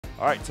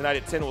All right, tonight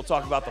at 10, we'll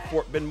talk about the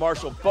Fort Bend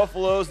Marshall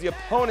Buffaloes, the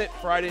opponent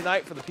Friday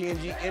night for the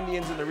P&G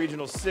Indians in the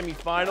regional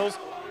semifinals.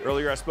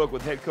 Earlier, I spoke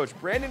with head coach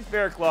Brandon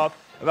Faircloth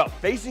about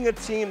facing a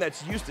team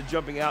that's used to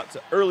jumping out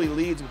to early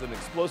leads with an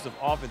explosive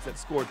offense that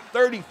scored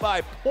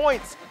 35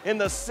 points in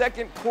the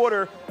second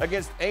quarter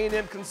against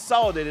A&M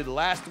Consolidated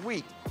last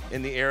week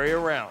in the area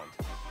round.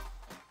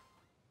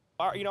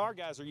 Our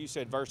guys are used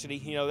to adversity.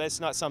 That's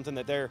not something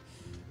that's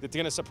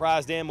going to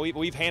surprise them.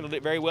 We've handled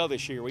it very well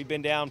this year. We've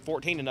been down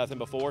 14-0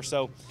 before,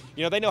 so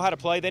they know how to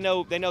play. They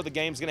know the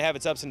game's going to have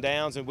its ups and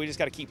downs, and we just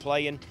got to keep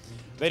playing.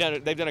 They've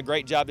done a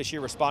great job this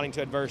year responding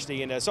to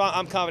adversity, and so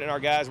I'm confident in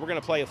our guys. We're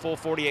going to play a full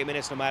 48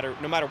 minutes no matter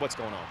what's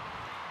going on.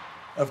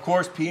 Of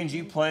course,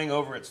 P&G playing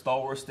over at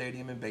Stalwart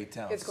Stadium in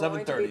Baytown. It's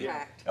going to be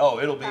packed. Oh,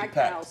 it'll be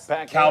packed.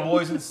 Packed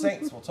Cowboys and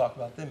Saints. We'll talk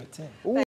about them at 10. Ooh.